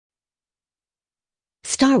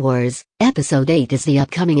Star Wars, Episode VIII is the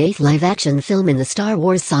upcoming 8th live-action film in the Star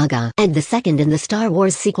Wars saga and the second in the Star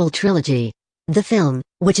Wars sequel trilogy. The film,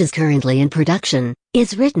 which is currently in production,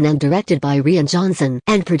 is written and directed by Rian Johnson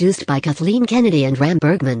and produced by Kathleen Kennedy and Ram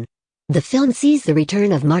Bergman. The film sees the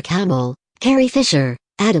return of Mark Hamill, Carrie Fisher,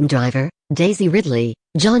 Adam Driver, Daisy Ridley,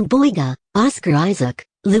 John Boyega, Oscar Isaac,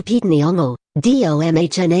 Lupita Nyong'o,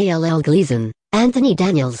 Domhnall Gleeson, Anthony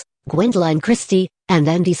Daniels, Gwendoline Christie, and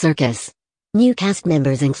Andy Serkis. New cast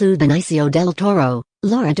members include Benicio Del Toro,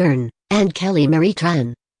 Laura Dern, and Kelly Marie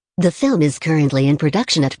Tran. The film is currently in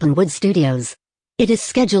production at Pinewood Studios. It is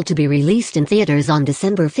scheduled to be released in theaters on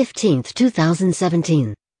December 15,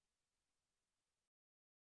 2017.